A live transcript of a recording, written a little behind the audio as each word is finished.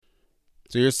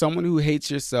So you're someone who hates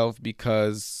yourself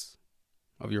because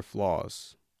of your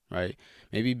flaws, right?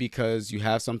 Maybe because you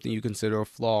have something you consider a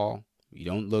flaw, you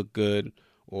don't look good,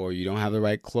 or you don't have the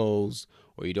right clothes,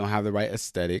 or you don't have the right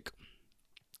aesthetic.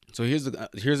 So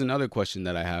here's another question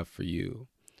that I have for you.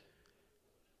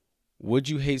 Would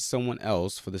you hate someone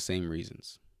else for the same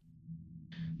reasons?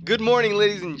 Good morning,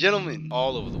 ladies and gentlemen,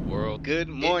 all over the world. Good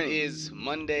morning. It is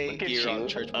Monday here on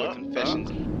Church Boy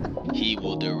Confessions. He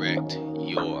will direct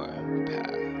your path.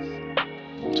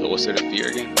 So what's there to fear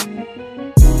again?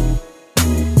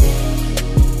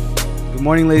 Good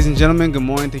morning, ladies and gentlemen. Good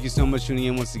morning. Thank you so much for tuning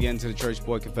in once again to the Church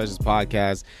Boy Confessions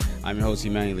podcast. I'm your host,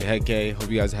 Emmanuel Heke. Hope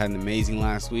you guys had an amazing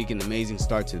last week, an amazing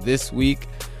start to this week.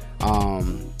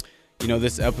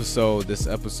 This episode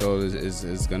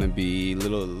is gonna be a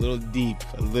little deep,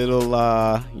 a little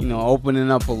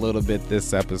opening up a little bit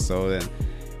this episode,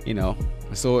 and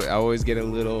so I always get a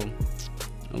little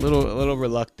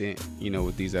reluctant,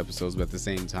 with these episodes, but at the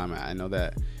same time, I know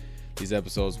that these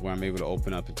episodes where I'm able to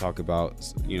open up and talk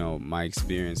about, my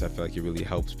experience, I feel like it really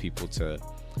helps people to,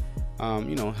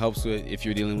 helps with, if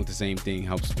you're dealing with the same thing,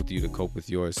 helps with you to cope with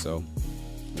yours. So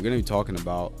we're gonna be talking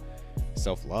about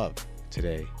self-love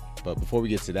today. But before we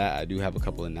get to that, I do have a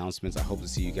couple announcements. I hope to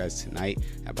see you guys tonight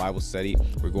at Bible study.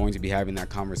 We're going to be having that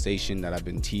conversation that I've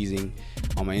been teasing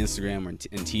on my Instagram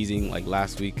and teasing like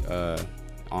last week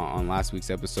on last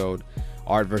week's episode.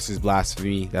 Art versus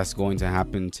blasphemy. That's going to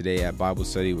happen today at Bible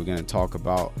study. We're going to talk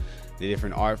about the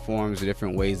different art forms, the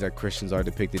different ways that Christians are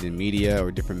depicted in media, or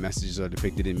different messages are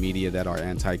depicted in media that are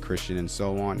anti-Christian and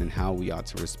so on, and how we ought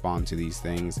to respond to these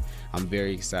things. I'm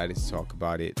very excited to talk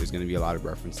about it. There's going to be a lot of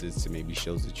references to maybe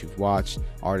shows that you've watched,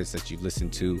 artists that you've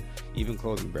listened to, even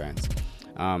clothing brands.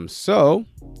 So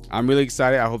I'm really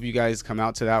excited. I hope you guys come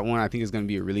out to that one. I think it's going to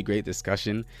be a really great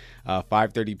discussion.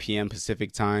 5:30 p.m.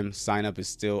 Pacific time. Sign up is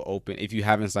still open. If you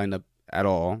haven't signed up at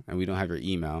all and we don't have your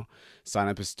email, sign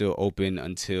up is still open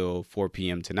until 4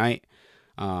 p.m. tonight,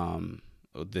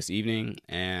 this evening.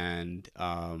 And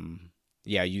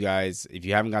you guys, if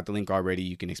you haven't got the link already,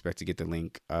 you can expect to get the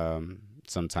link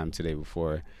sometime today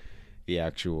before the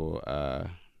actual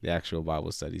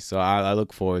Bible study. So I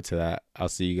look forward to that. I'll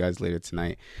see you guys later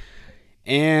tonight.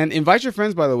 And invite your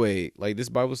friends, by the way. Like, this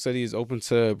Bible study is open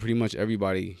to pretty much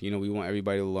everybody. We want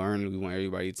everybody to learn. We want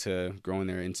everybody to grow in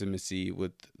their intimacy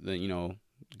with the,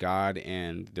 God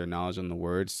and their knowledge on the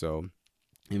word. So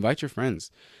invite your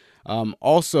friends.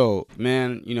 Also,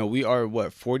 man, we are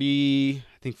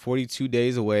 42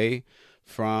 days away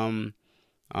from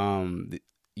the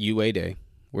UA Day.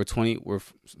 We're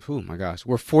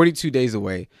 42 days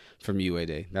away from UA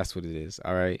Day. That's what it is.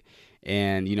 All right.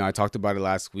 And, I talked about it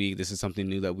last week. This is something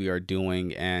new that we are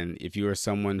doing. And if you are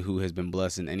someone who has been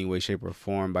blessed in any way, shape, or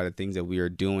form by the things that we are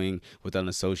doing with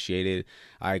Unassociated,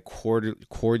 I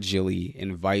cordially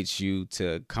invite you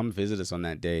to come visit us on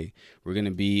that day. We're going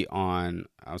to be on,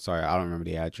 I'm sorry, I don't remember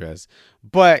the address,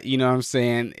 but you know what I'm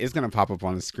saying? It's going to pop up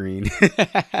on the screen.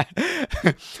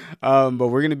 But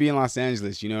we're going to be in Los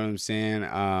Angeles, you know what I'm saying?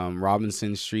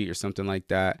 Robinson Street or something like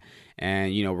that.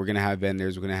 And, we're going to have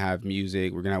vendors, we're going to have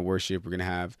music, we're going to have worship, we're going to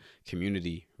have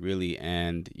community, really.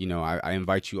 And, I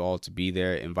invite you all to be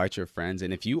there, invite your friends.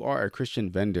 And if you are a Christian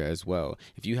vendor as well,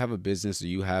 if you have a business or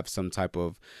you have some type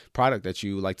of product that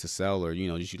you like to sell or,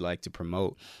 that you like to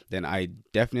promote, then I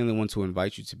definitely want to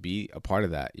invite you to be a part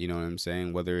of that. You know what I'm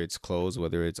saying? Whether it's clothes,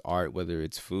 whether it's art, whether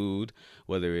it's food,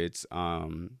 whether it's,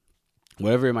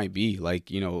 whatever it might be,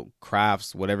 like,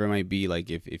 crafts, whatever it might be. Like,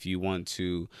 if you want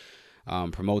to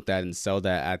promote that and sell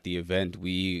that at the event,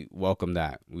 we welcome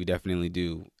that. We definitely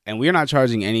do. And we're not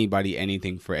charging anybody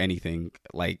anything for anything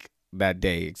like that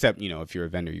day, except, if you're a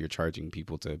vendor, you're charging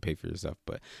people to pay for your stuff.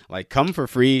 But like, come for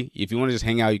free. If you want to just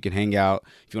hang out, you can hang out.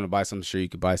 If you want to buy something, sure, you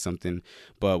could buy something.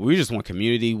 But we just want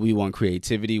community. We want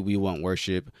creativity. We want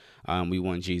worship. We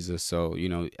want Jesus. So,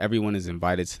 everyone is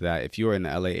invited to that. If you're in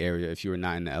the LA area, if you're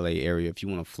not in the LA area, if you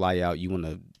want to fly out, you want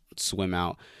to swim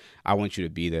out, I want you to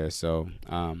be there. So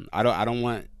I don't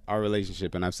want our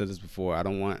relationship, and I've said this before, I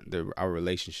don't want our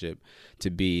relationship to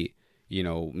be,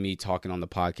 me talking on the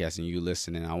podcast and you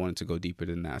listening. I want it to go deeper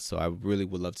than that. So I really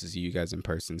would love to see you guys in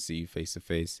person, see you face to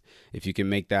face. If you can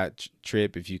make that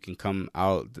trip, if you can come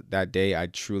out that day, I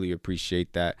truly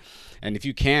appreciate that. And if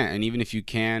you can't, and even if you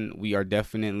can, we are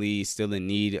definitely still in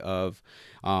need of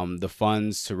the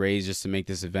funds to raise just to make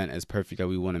this event as perfect that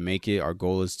we want to make it. Our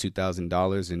goal is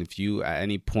 $2,000. And if you at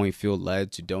any point feel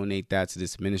led to donate that to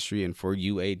this ministry and for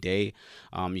UA Day,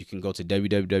 you can go to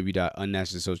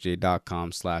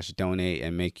www.unnationalassociated.com/donate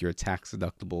and make your tax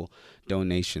deductible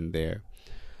donation there.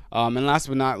 And last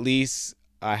but not least,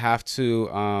 I have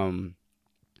to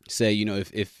say,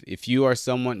 if you are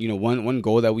someone, one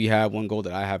goal that we have, one goal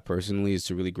that I have personally is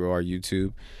to really grow our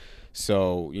YouTube.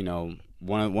 So,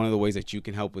 one of the ways that you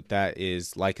can help with that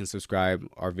is like and subscribe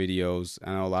our videos.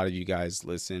 I know a lot of you guys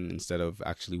listen instead of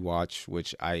actually watch,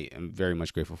 which I am very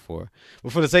much grateful for.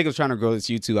 But for the sake of trying to grow this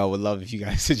YouTube, I would love if you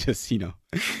guys to just,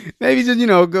 maybe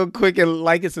just, go quick and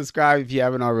like and subscribe if you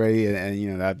haven't already.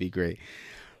 And that'd be great.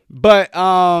 But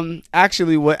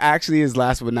actually, what actually is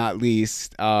last but not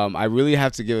least, I really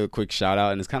have to give a quick shout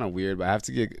out, and it's kind of weird, but I have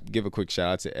to give a quick shout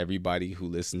out to everybody who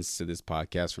listens to this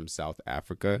podcast from South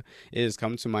Africa. It has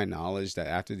come to my knowledge that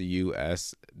after the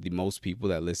U.S., the most people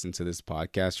that listen to this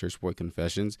podcast, Church Boy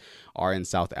Confessions, are in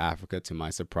South Africa, to my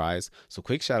surprise. So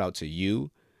quick shout out to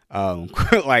you.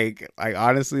 Like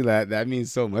honestly, that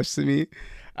means so much to me.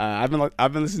 I've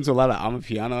been listening to a lot of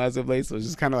Amapiano as of late, so it's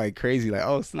just kind of like crazy, like,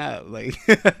 oh snap, like.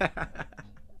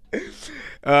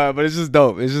 But it's just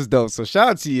dope. It's just dope. So shout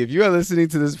out to you if you are listening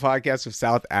to this podcast from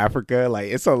South Africa. Like,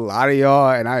 it's a lot of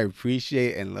y'all, and I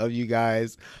appreciate and love you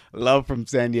guys. Love from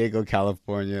San Diego,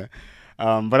 California.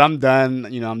 But I'm done.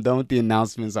 I'm done with the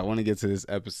announcements. I want to get to this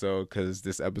episode because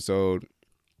this episode,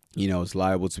 is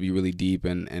liable to be really deep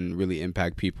and really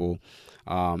impact people.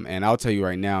 And I'll tell you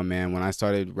right now, man, when I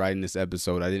started writing this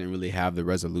episode, I didn't really have the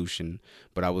resolution,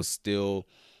 but I was still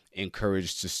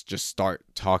encouraged to just start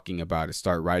talking about it,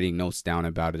 start writing notes down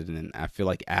about it. And I feel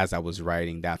like as I was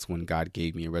writing, that's when God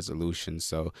gave me a resolution.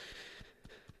 So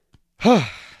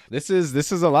this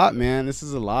is a lot, man. This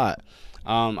is a lot.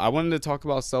 I wanted to talk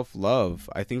about self-love.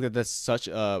 I think that that's such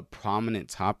a prominent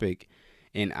topic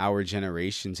in our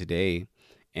generation today.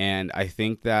 And I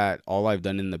think that all I've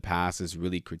done in the past is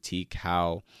really critique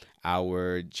how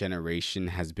our generation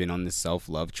has been on this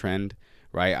self-love trend,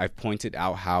 right? I've pointed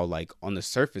out how, like, on the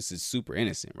surface it's super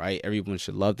innocent, right? Everyone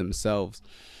should love themselves.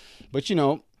 But,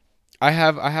 I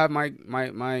have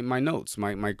my notes,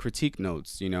 my critique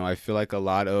notes. I feel like a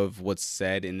lot of what's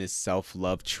said in this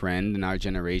self-love trend in our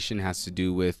generation has to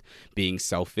do with being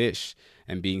selfish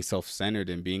and being self-centered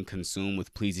and being consumed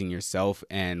with pleasing yourself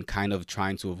and kind of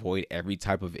trying to avoid every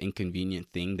type of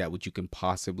inconvenient thing that what you can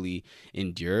possibly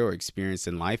endure or experience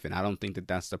in life. And I don't think that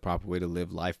that's the proper way to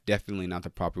live life. Definitely not the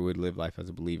proper way to live life as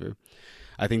a believer.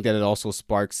 I think that it also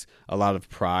sparks a lot of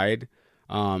pride.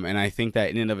 And I think that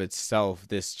in and of itself,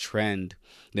 this trend,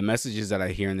 the messages that I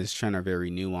hear in this trend are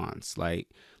very nuanced. Like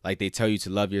they tell you to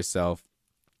love yourself.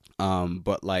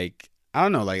 But like, I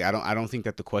don't know, like, I don't think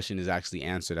that the question is actually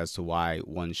answered as to why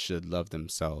one should love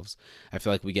themselves. I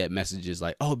feel like we get messages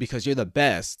like, oh, because you're the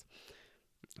best.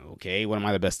 Okay, what am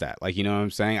I the best at? Like, you know what I'm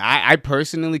saying? I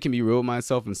personally can be real with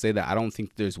myself and say that I don't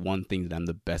think there's one thing that I'm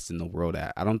the best in the world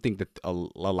at. I don't think that a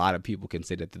lot of people can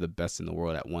say that they're the best in the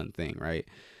world at one thing, right?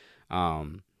 Or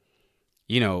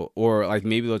like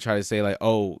maybe they'll try to say like,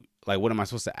 oh, like, what am I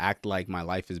supposed to act like my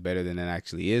life is better than it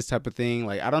actually is type of thing?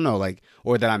 Like, I don't know, like,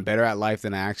 or that I'm better at life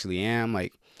than I actually am.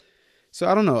 Like, so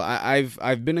I don't know.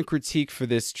 I've been a critique for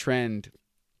this trend,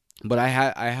 but I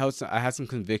had some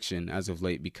conviction as of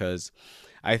late because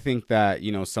I think that,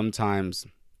 sometimes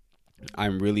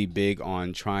I'm really big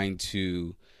on trying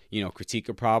to, critique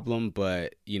a problem,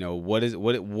 but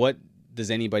what does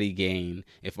anybody gain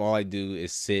if all I do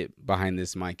is sit behind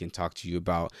this mic and talk to you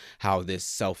about how this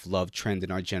self-love trend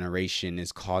in our generation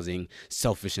is causing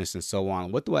selfishness and so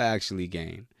on? What do I actually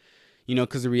gain?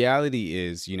 Because the reality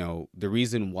is, the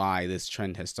reason why this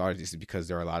trend has started is because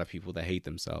there are a lot of people that hate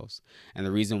themselves. And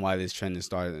the reason why this trend has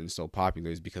started and is so popular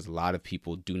is because a lot of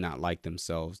people do not like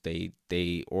themselves. They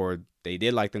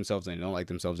did like themselves and they don't like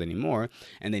themselves anymore.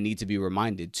 And they need to be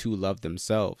reminded to love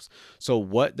themselves. So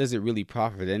what does it really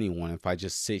profit anyone if I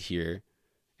just sit here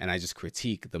and I just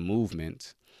critique the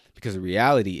movement? Because the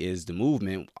reality is the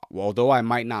movement, although I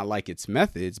might not like its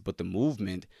methods, but the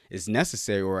movement is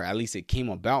necessary, or at least it came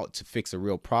about to fix a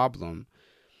real problem.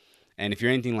 And if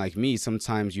you're anything like me,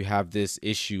 sometimes you have this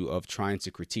issue of trying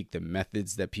to critique the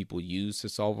methods that people use to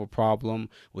solve a problem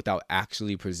without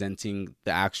actually presenting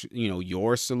the actual,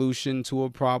 your solution to a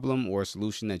problem or a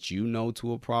solution that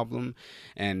to a problem.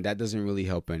 And that doesn't really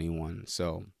help anyone.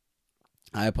 So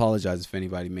I apologize if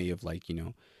anybody may have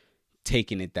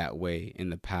taken it that way in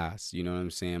the past, you know what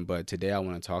I'm saying? But today I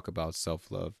want to talk about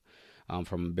self-love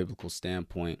from a biblical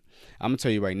standpoint. I'm gonna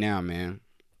tell you right now, man,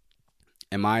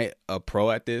 am I a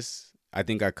pro at this? I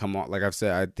think I come off, like I've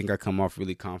said, I think I come off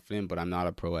really confident, but I'm not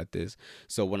a pro at this.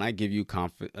 So when I give you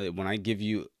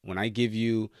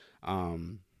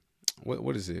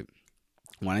what is it?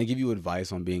 When I give you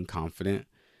advice on being confident,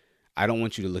 I don't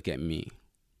want you to look at me.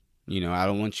 I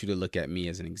don't want you to look at me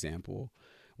as an example.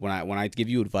 When I give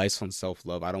you advice on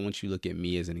self-love, I don't want you to look at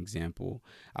me as an example.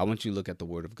 I want you to look at the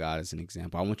Word of God as an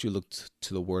example. I want you to look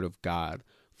to the Word of God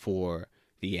for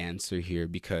the answer here,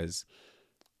 because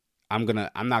I'm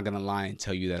not gonna lie and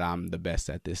tell you that I'm the best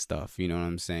at this stuff. You know what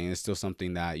I'm saying? It's still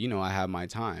something that, I have my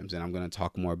times, and I'm gonna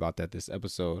talk more about that this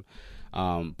episode.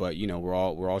 But we're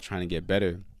all trying to get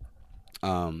better.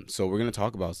 So we're gonna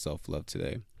talk about self-love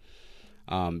today,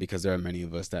 because there are many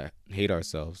of us that hate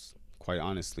ourselves, quite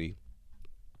honestly.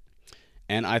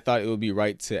 And I thought it would be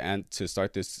right to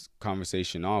start this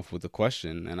conversation off with a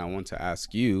question, and I want to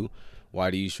ask you,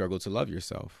 why do you struggle to love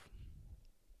yourself?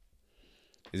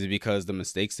 Is it because the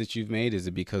mistakes that you've made? Is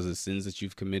it because of the sins that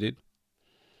you've committed?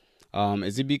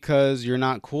 Is it because you're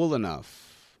not cool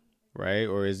enough, right?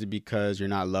 Or is it because you're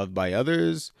not loved by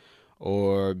others,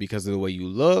 or because of the way you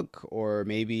look? Or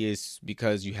maybe it's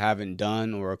because you haven't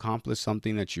done or accomplished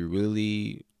something that you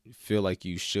really feel like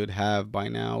you should have by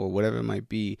now, or whatever it might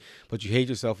be, but you hate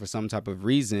yourself for some type of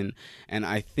reason. And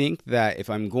I think that if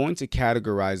I'm going to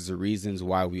categorize the reasons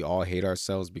why we all hate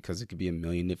ourselves, because it could be a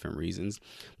million different reasons,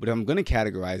 but if I'm going to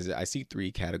categorize it, I see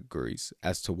 3 categories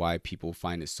as to why people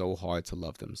find it so hard to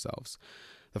love themselves.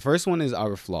 The first one is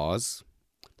our flaws.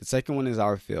 The second one is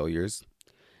our failures.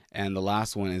 And the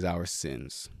last one is our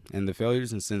sins. And the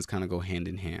failures and sins kind of go hand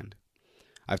in hand.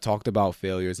 I've talked about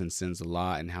failures and sins a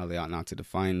lot, and how they ought not to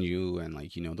define you, and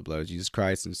the blood of Jesus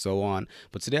Christ and so on.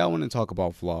 But today I want to talk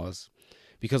about flaws,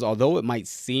 because although it might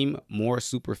seem more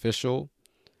superficial,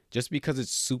 just because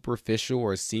it's superficial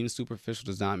or it seems superficial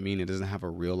does not mean it doesn't have a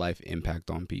real life impact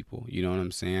on people. You know what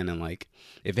I'm saying? And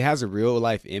if it has a real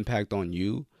life impact on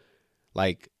you,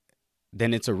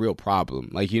 then it's a real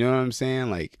problem. You know what I'm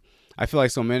saying? I feel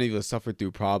like so many of us suffer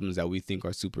through problems that we think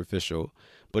are superficial,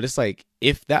 but it's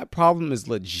if that problem is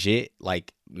legit,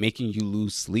 making you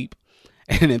lose sleep,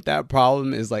 and if that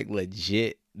problem is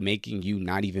legit making you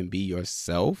not even be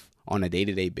yourself on a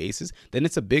day-to-day basis, then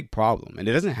it's a big problem. And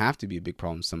it doesn't have to be a big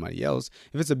problem to somebody else.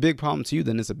 If it's a big problem to you,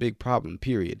 then it's a big problem,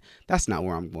 period. That's not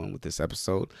where I'm going with this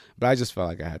episode, but I just felt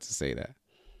like I had to say that.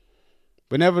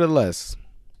 But nevertheless,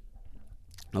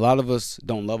 a lot of us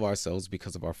don't love ourselves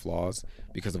because of our flaws,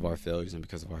 because of our failures, and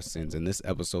because of our sins. In this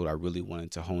episode, I really wanted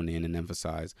to hone in and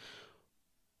emphasize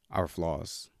our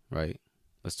flaws, right?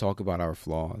 Let's talk about our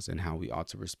flaws and how we ought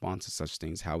to respond to such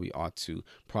things, how we ought to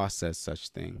process such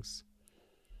things.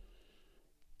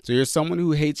 So you're someone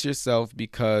who hates yourself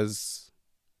because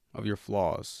of your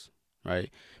flaws, right?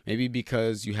 Maybe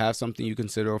because you have something you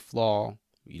consider a flaw,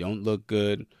 you don't look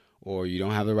good, or you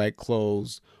don't have the right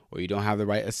clothes, or you don't have the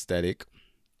right aesthetic.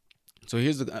 So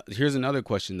here's another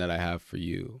question that I have for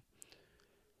you.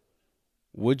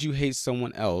 Would you hate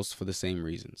someone else for the same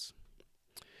reasons?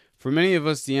 For many of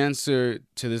us, the answer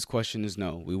to this question is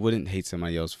no. We wouldn't hate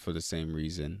somebody else for the same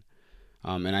reason.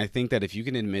 And I think that if you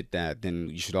can admit that, then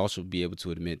you should also be able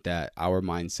to admit that our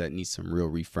mindset needs some real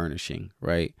refurnishing,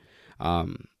 right?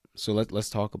 So let's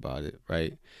talk about it,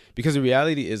 right? Because the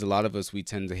reality is, a lot of us, we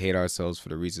tend to hate ourselves for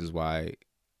the reasons why.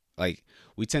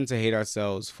 We tend to hate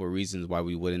ourselves for reasons why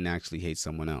we wouldn't actually hate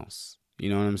someone else. You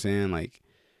know what I'm saying?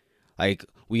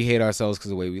 We hate ourselves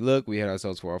because of the way we look. We hate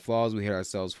ourselves for our flaws. We hate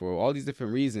ourselves for all these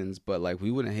different reasons. But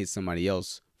we wouldn't hate somebody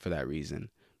else for that reason.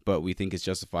 But we think it's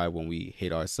justified when we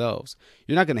hate ourselves.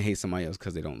 You're not going to hate somebody else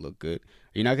because they don't look good.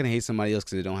 You're not going to hate somebody else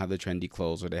because they don't have the trendy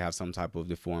clothes, or they have some type of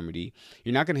deformity.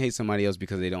 You're not going to hate somebody else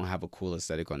because they don't have a cool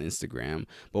aesthetic on Instagram.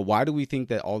 But why do we think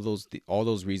that all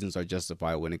those reasons are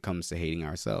justified when it comes to hating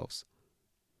ourselves?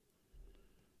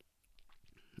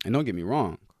 And don't get me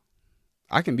wrong,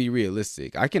 I can be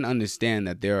realistic. I can understand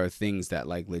that there are things that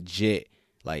legit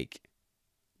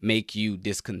make you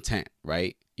discontent,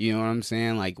 right? You know what I'm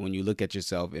saying? When you look at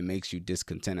yourself, it makes you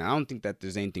discontent. And I don't think that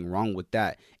there's anything wrong with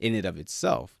that in and of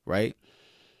itself, right?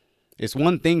 It's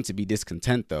one thing to be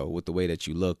discontent, though, with the way that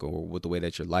you look or with the way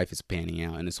that your life is panning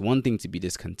out. And it's one thing to be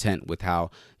discontent with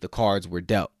how the cards were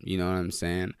dealt. You know what I'm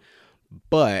saying?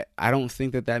 But I don't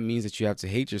think that means that you have to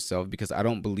hate yourself, because I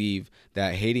don't believe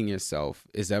that hating yourself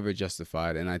is ever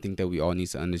justified. And I think that we all need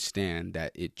to understand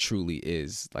that it truly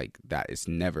is that. It's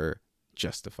never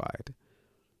justified.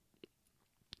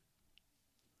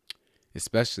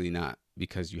 Especially not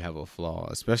because you have a flaw,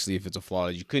 especially if it's a flaw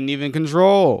that you couldn't even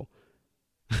control.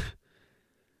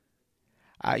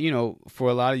 For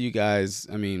a lot of you guys,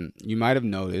 you might have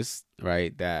noticed,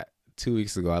 right, that 2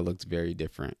 weeks ago I looked very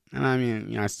different. And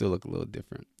I still look a little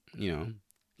different,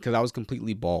 because I was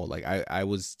completely bald. I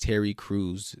was Terry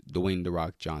Crews, Dwayne "The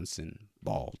Rock" Johnson,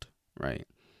 bald, right?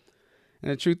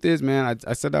 And the truth is, man,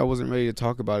 I said I wasn't ready to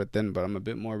talk about it then, but I'm a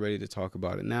bit more ready to talk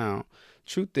about it now.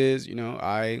 Truth is,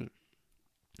 I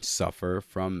suffer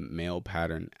from male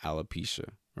pattern alopecia,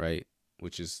 right?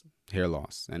 Which is hair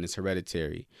loss, and it's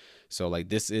hereditary. So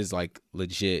this is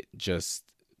legit just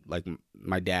like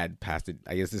my dad passed it.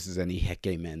 I guess this is any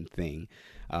Heke men thing.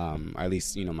 Or at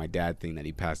least, my dad thing that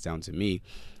he passed down to me.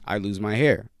 I lose my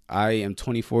hair. I am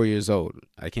 24 years old.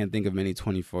 I can't think of many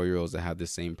 24-year-olds that have the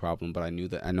same problem, but I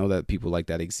know that people like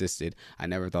that existed. I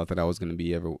never thought that I was going to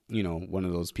be ever, one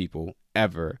of those people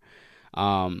ever.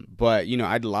 But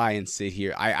I'd lie and sit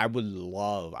here. I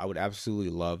would absolutely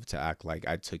love to act like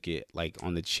I took it like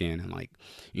on the chin and like,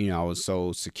 I was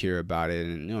so secure about it,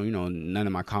 and none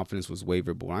of my confidence was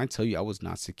wavered. But when I tell you I was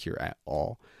not secure at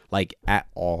all, like at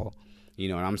all,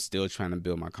 and I'm still trying to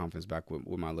build my confidence back with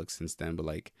my looks since then. But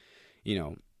like,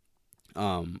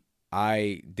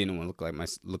 I didn't want to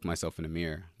look myself in the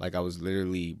mirror. Like I was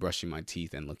literally brushing my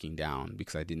teeth and looking down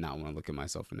because I did not want to look at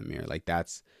myself in the mirror. Like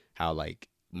that's how like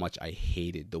much I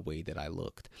hated the way that I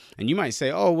looked. And you might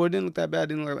say, "Oh, well, it didn't look that bad."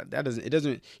 That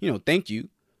doesn't. Thank you,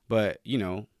 but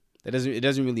it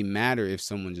doesn't really matter if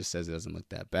someone just says it doesn't look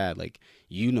that bad. Like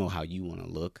how you want to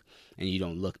look, and you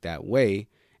don't look that way,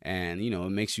 and it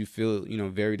makes you feel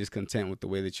very discontent with the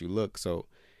way that you look. So.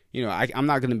 I'm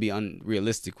not going to be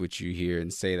unrealistic with you here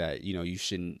and say that, you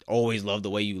shouldn't always love the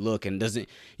way you look and doesn't,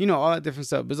 all that different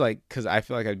stuff. But it's like, because I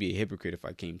feel like I'd be a hypocrite if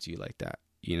I came to you like that,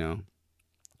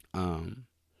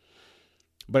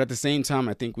 But at the same time,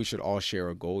 I think we should all share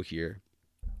a goal here.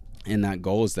 And that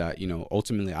goal is that,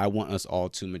 ultimately, I want us all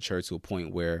to mature to a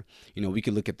point where, we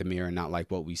can look at the mirror and not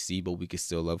like what we see, but we can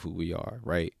still love who we are,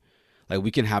 right? Like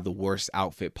we can have the worst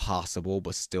outfit possible,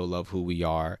 but still love who we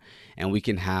are. And we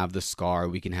can have the scar,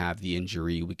 we can have the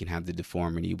injury, we can have the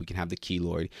deformity, we can have the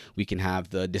keloid, we can have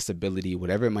the disability,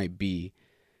 whatever it might be,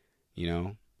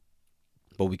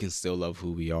 but we can still love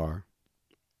who we are.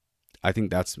 I think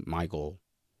that's my goal.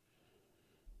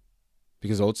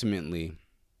 Because ultimately,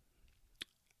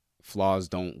 flaws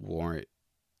don't warrant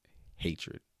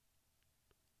hatred.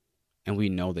 And we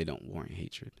know they don't warrant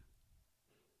hatred.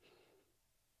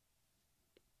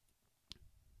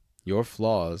 Your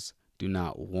flaws do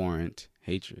not warrant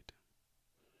hatred.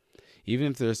 Even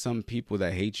if there are some people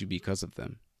that hate you because of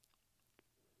them.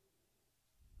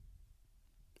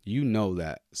 You know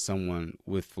that someone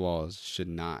with flaws should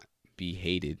not be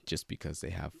hated just because they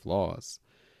have flaws.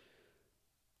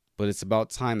 But it's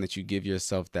about time that you give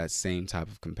yourself that same type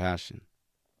of compassion.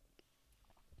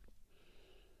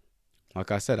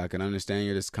 Like I said, I can understand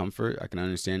your discomfort. I can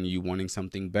understand you wanting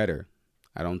something better.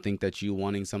 I don't think that you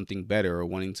wanting something better or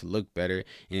wanting to look better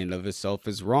in and of itself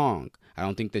is wrong. I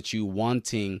don't think that you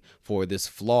wanting for this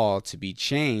flaw to be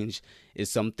changed is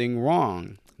something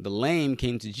wrong. The lame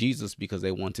came to Jesus because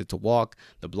they wanted to walk.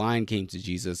 The blind came to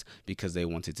Jesus because they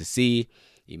wanted to see.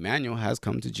 Emmanuel has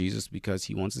come to Jesus because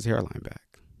he wants his hairline back.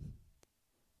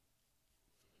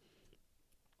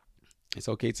 It's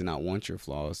okay to not want your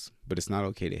flaws, but it's not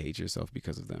okay to hate yourself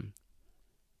because of them.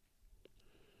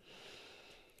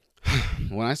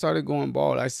 When I started going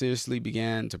bald, I seriously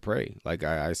began to pray. Like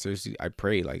I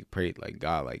prayed like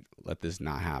God, like let this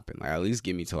not happen. Like at least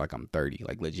get me till like I'm 30,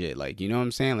 like legit. Like, you know what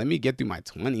I'm saying? Let me get through my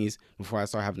 20s before I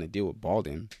start having to deal with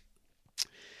balding.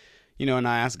 And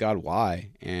I asked God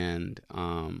why. And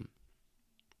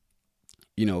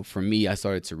for me, I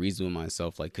started to reason with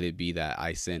myself, like, could it be that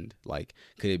I sinned? Like,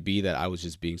 could it be that I was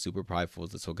just being super prideful,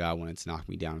 so God wanted to knock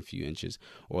me down a few inches?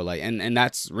 Or like, and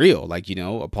that's real. Like,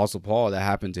 Apostle Paul, that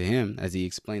happened to him, as he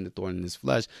explained the thorn in his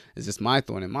flesh. Is this my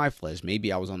thorn in my flesh?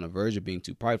 Maybe I was on the verge of being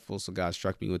too prideful, so God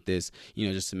struck me with this,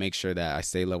 just to make sure that I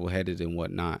stay level-headed and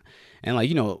whatnot. And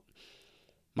like,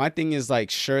 my thing is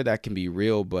like, sure, that can be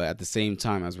real, but at the same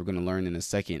time, as we're going to learn in a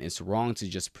second, it's wrong to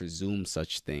just presume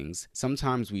such things.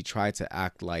 Sometimes we try to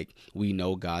act like we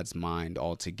know God's mind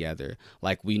altogether,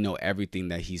 like we know everything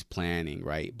that he's planning,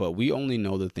 right? But we only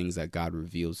know the things that God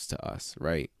reveals to us,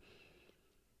 right?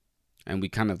 And we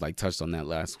kind of like touched on that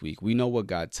last week. We know what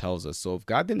God tells us. So if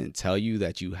God didn't tell you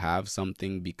that you have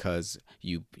something because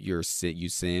you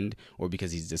sinned, or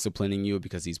because he's disciplining you, or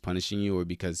because he's punishing you, or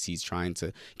because he's trying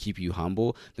to keep you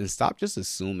humble, then stop just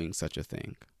assuming such a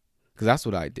thing. Because that's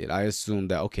what I did. I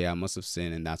assumed that, okay, I must have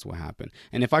sinned and that's what happened.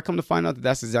 And if I come to find out that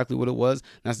that's exactly what it was,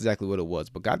 that's exactly what it was.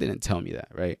 But God didn't tell me that,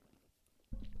 right?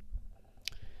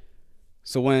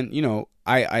 So when,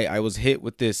 I was hit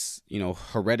with this,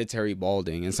 hereditary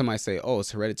balding, and somebody say, oh,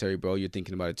 it's hereditary, bro, you're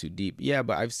thinking about it too deep. Yeah,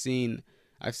 but I've seen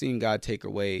God take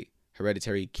away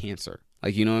hereditary cancer.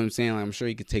 Like, you know what I'm saying? Like, I'm sure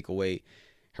he could take away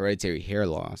hereditary hair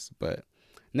loss, but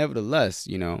nevertheless,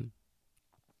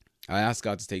 I asked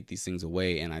God to take these things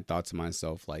away, and I thought to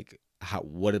myself, like,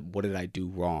 what did I do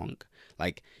wrong?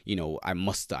 Like, I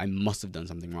must have done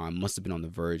something wrong. I must have been on the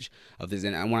verge of this.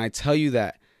 And when I tell you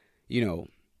that,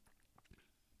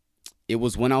 it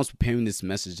was when I was preparing this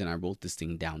message and I wrote this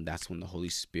thing down, that's when the Holy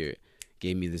Spirit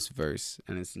gave me this verse,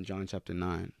 and it's in John chapter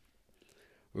 9.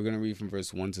 We're going to read from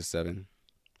verse 1 to 7.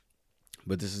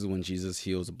 But this is when Jesus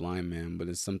heals a blind man, but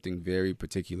it's something very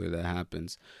particular that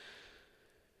happens.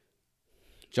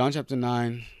 John chapter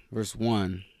 9, verse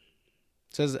 1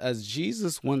 says, as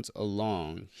Jesus went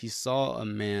along, he saw a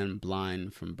man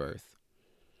blind from birth.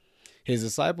 His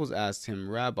disciples asked him,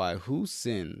 Rabbi, who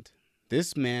sinned,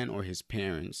 this man or his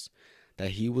parents,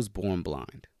 that he was born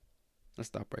blind? Let's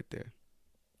stop right there.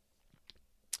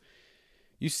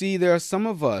 You see, there are some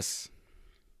of us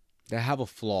that have a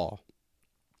flaw.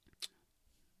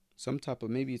 Some type of,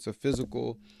 maybe it's a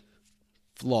physical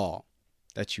flaw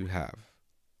that you have.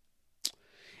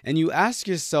 And you ask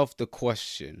yourself the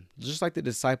question, just like the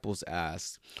disciples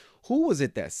asked, who was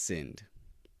it that sinned?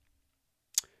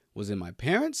 Was it my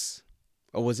parents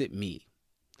or was it me?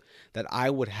 That I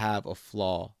would have a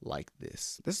flaw like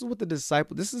this. This is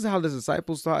how the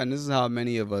disciples thought, and this is how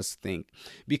many of us think.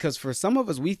 Because for some of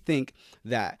us, we think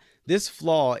that this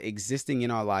flaw existing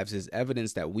in our lives is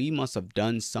evidence that we must have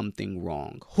done something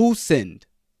wrong. Who sinned?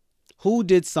 Who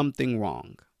did something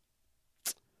wrong?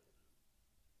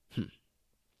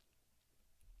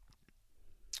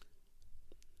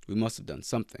 We must have done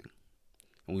something,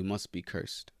 and we must be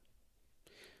cursed.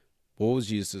 What was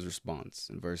Jesus' response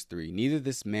in verse 3? Neither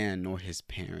this man nor his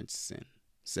parents sin,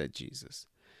 said Jesus.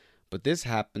 But this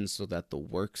happened so that the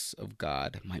works of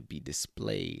God might be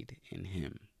displayed in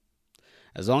him.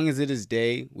 As long as it is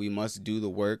day, we must do the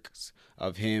works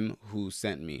of him who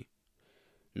sent me.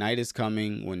 Night is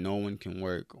coming when no one can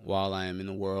work. While I am in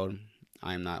the world,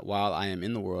 I am not. While I am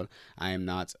in the world, I am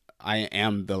not. I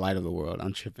am the light of the world.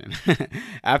 I'm tripping.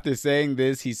 After saying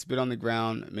this, he spit on the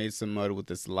ground, made some mud with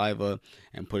the saliva,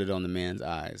 and put it on the man's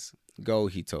eyes. Go,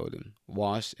 he told him.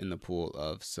 Wash in the pool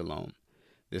of Siloam.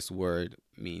 This word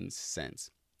means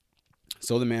sent.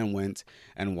 So the man went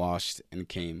and washed and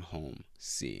came home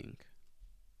seeing.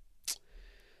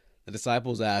 The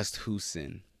disciples asked who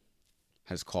sin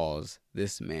has caused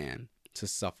this man to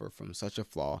suffer from such a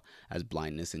flaw as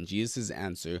blindness, and Jesus'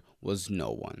 answer was no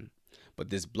one. But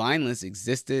this blindness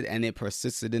existed and it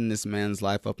persisted in this man's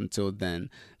life up until then,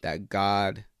 that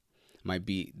God's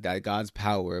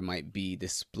power might be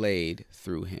displayed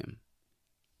through him.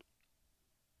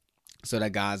 So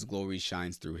that God's glory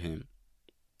shines through him.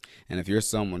 And if you're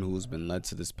someone who's been led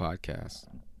to this podcast,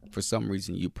 for some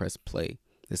reason you press play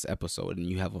this episode and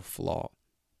you have a flaw.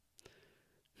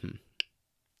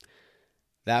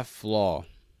 That flaw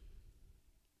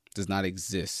does not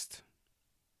exist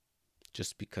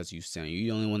just because you sin.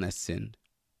 You're the only one that sinned.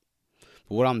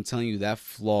 But what I'm telling you, that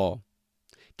flaw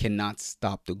cannot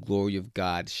stop the glory of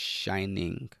God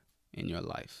shining in your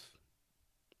life.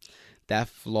 That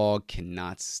flaw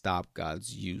cannot stop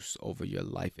God's use over your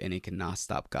life, and it cannot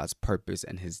stop God's purpose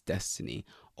and his destiny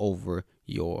over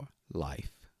your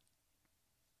life.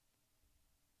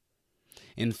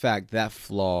 In fact, that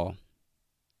flaw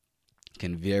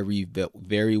can very,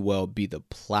 very well be the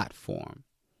platform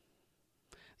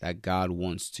that God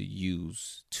wants to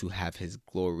use to have his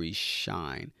glory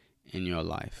shine in your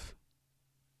life.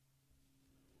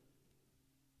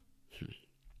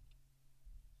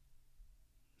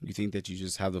 You think that you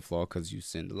just have the flaw because you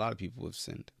sinned. A lot of people have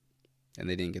sinned and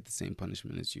they didn't get the same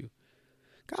punishment as you.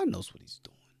 God knows what he's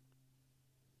doing.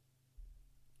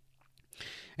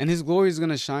 And his glory is going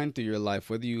to shine through your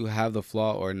life, whether you have the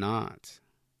flaw or not.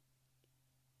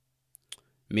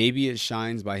 Maybe it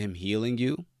shines by him healing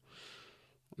you.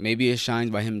 Maybe it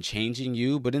shines by him changing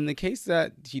you. But in the case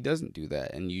that he doesn't do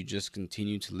that and you just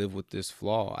continue to live with this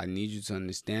flaw, I need you to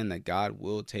understand that God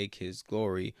will take his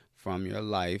glory from your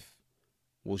life,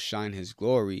 will shine his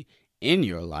glory in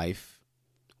your life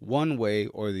one way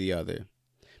or the other.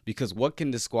 Because what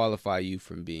can disqualify you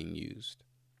from being used?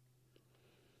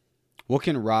 What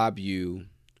can rob you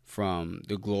from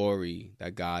the glory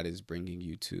that God is bringing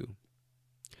you to?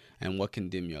 And what can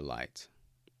dim your light?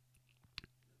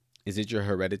 Is it your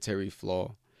hereditary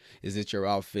flaw? Is it your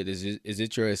outfit? Is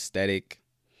it your aesthetic?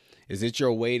 Is it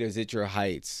your weight or is it your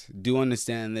height? Do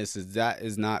understand this, is that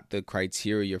is not the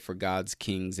criteria for God's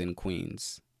kings and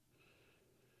queens.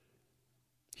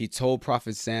 He told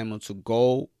Prophet Samuel to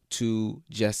go to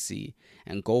Jesse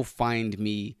and go find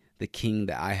me the king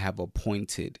that I have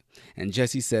appointed. And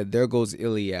Jesse said, there goes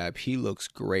Eliab. He looks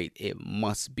great. It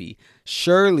must be.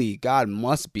 Surely God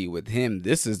must be with him.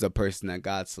 This is the person that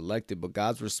God selected. But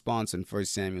God's response in 1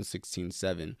 Samuel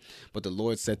 16:7. But the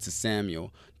Lord said to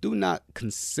Samuel, do not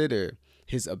consider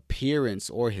his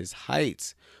appearance or his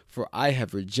height, for I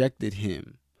have rejected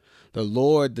him. The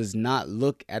Lord does not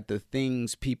look at the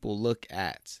things people look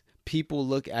at. People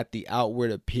look at the outward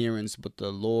appearance, but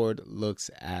the Lord looks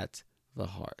at the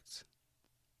heart.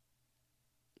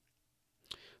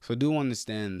 So do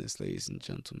understand this, ladies and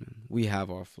gentlemen. We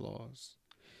have our flaws.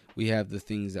 We have the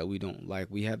things that we don't like.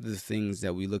 We have the things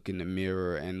that we look in the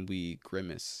mirror and we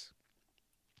grimace.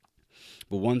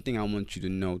 But one thing I want you to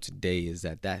know today is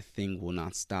that that thing will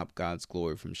not stop God's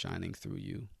glory from shining through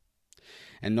you.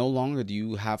 And no longer do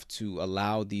you have to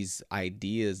allow these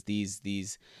ideas,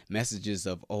 these messages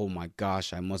of, oh my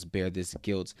gosh, I must bear this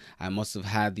guilt. I must have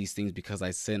had these things because I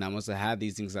sinned. I must have had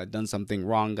these things. I've done something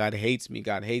wrong. God hates me.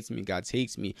 God hates me. God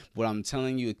takes me. What I'm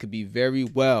telling you, it could be very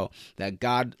well that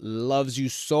God loves you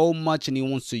so much and he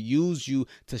wants to use you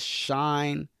to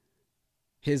shine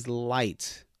his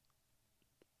light.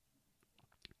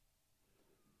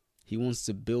 He wants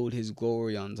to build his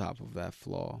glory on top of that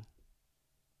flaw.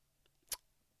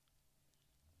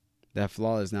 That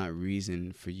flaw is not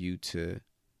reason for you to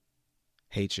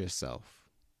hate yourself.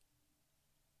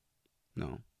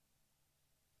 No.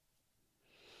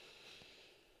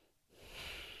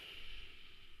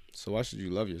 So why should you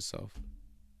love yourself?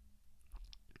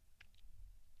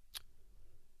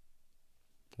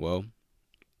 Well,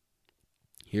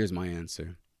 here's my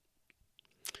answer.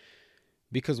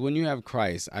 Because when you have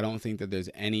Christ, I don't think that there's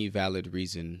any valid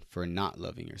reason for not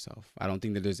loving yourself. I don't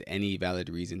think that there's any valid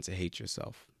reason to hate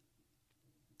yourself.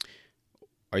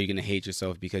 Are you going to hate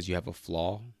yourself because you have a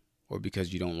flaw or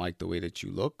because you don't like the way that you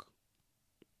look?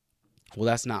 Well,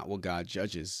 that's not what God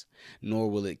judges, nor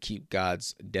will it keep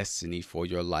God's destiny for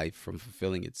your life from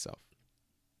fulfilling itself.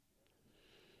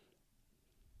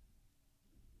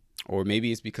 Or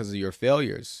maybe it's because of your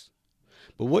failures.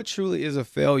 But what truly is a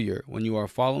failure when you are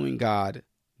following God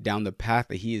down the path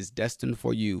that he is destined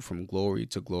for you from glory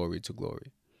to glory to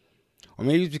glory? Or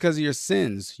maybe it's because of your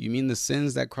sins. You mean the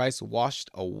sins that Christ washed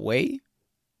away?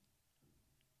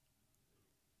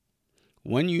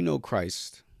 When you know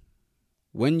Christ,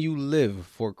 when you live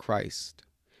for Christ,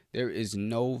 there is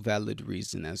no valid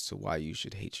reason as to why you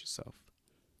should hate yourself.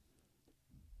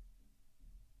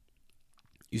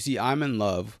 You see, I'm in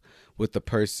love with the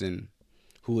person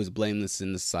who is blameless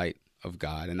in the sight of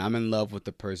God. And I'm in love with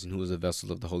the person who is a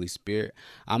vessel of the Holy Spirit.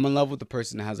 I'm in love with the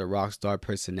person that has a rock star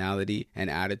personality and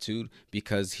attitude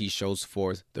because he shows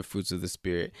forth the fruits of the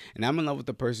Spirit. And I'm in love with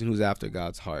the person who's after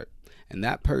God's heart. And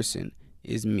that person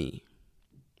is me.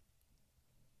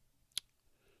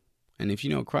 And if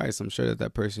you know Christ, I'm sure that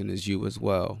that person is you as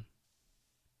well.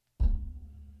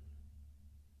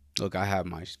 Look, I have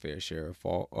my fair share of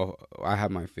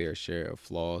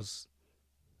flaws.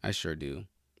 I sure do.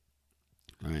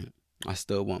 Right? I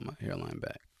still want my hairline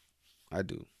back. I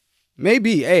do.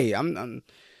 Maybe, hey, I'm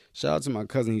shout out to my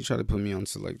cousin. He tried to put me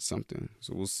onto like something.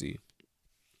 So we'll see.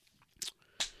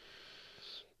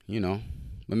 You know.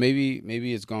 But maybe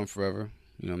it's gone forever.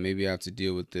 You know, maybe I have to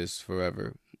deal with this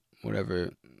forever.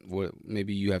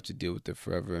 Maybe you have to deal with it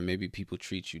forever, and maybe people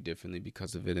treat you differently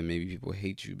because of it, and maybe people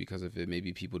hate you because of it.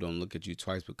 Maybe people don't look at you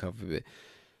twice because of it.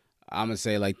 I'm going to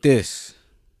say like this.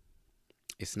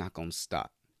 It's not going to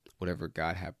stop whatever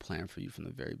God had planned for you from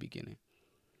the very beginning.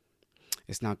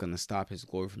 It's not going to stop his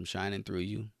glory from shining through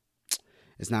you.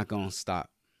 It's not going to stop.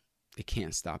 It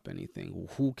can't stop anything.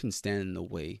 Who can stand in the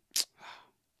way?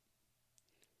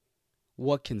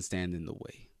 What can stand in the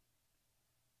way?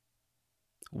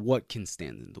 What can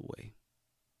stand in the way?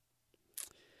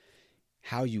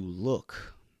 How you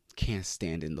look can't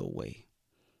stand in the way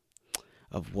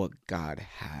of what God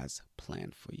has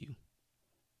planned for you.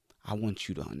 I want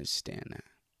you to understand that.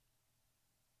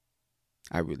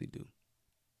 I really do.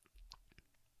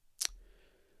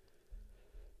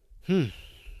 I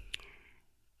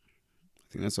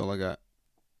think that's all I got.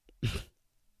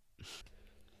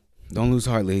 Don't lose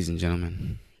heart, ladies and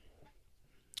gentlemen.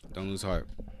 Don't lose heart.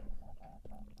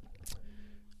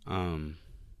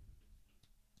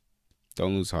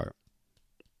 Don't lose heart.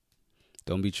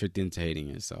 Don't be tricked into hating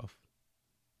yourself.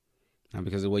 Not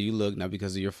because of the way you look, not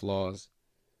because of your flaws,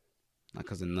 not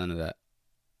because of none of that.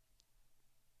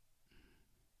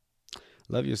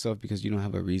 Love yourself because you don't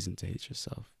have a reason to hate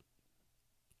yourself.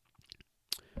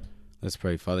 Let's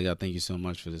pray. Father God, thank you so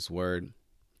much for this word.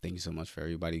 Thank you so much for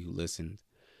everybody who listened.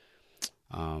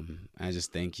 I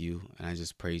just thank you, and I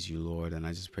just praise you, Lord, and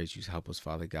I just pray you help us,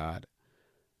 Father God.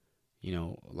 You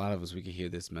know, a lot of us, we can hear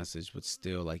this message, but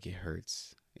still, like, it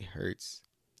hurts. It hurts.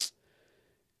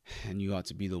 And you ought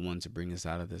to be the one to bring us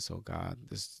out of this, oh God,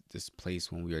 this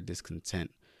place when we are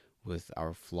discontent with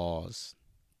our flaws,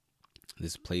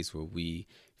 this place where we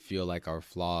feel like our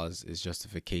flaws is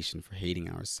justification for hating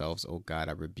ourselves. Oh God,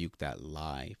 I rebuke that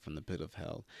lie from the pit of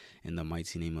hell in the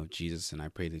mighty name of Jesus. And I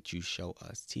pray that you show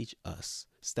us, teach us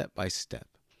step by step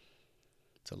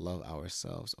to love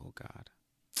ourselves, oh God,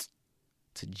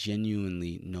 to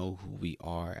genuinely know who we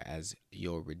are as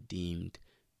your redeemed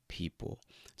people,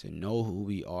 to know who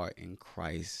we are in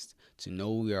Christ, to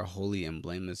know we are holy and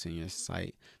blameless in your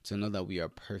sight, to know that we are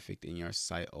perfect in your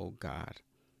sight, oh God.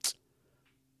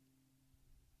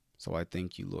 So I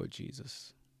thank you, Lord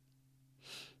Jesus.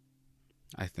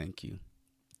 I thank you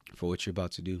for what you're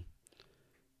about to do,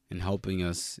 and helping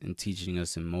us, and teaching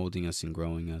us, and molding us, and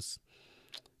growing us.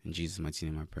 In Jesus' mighty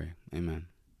name I pray. Amen.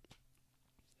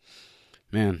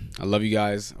 Man, I love you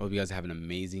guys. I hope you guys have an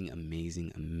amazing,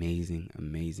 amazing, amazing,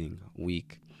 amazing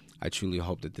week. I truly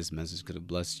hope that this message could have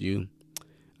blessed you.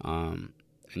 And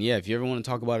yeah, if you ever want to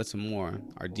talk about it some more,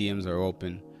 our DMs are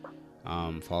open.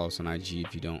 Follow us on IG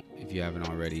if you haven't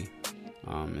already.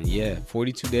 And yeah,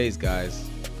 42 days, guys.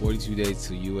 42 days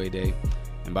till UA Day.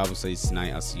 And Bible studies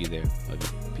tonight. I'll see you there. Love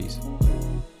you. Peace.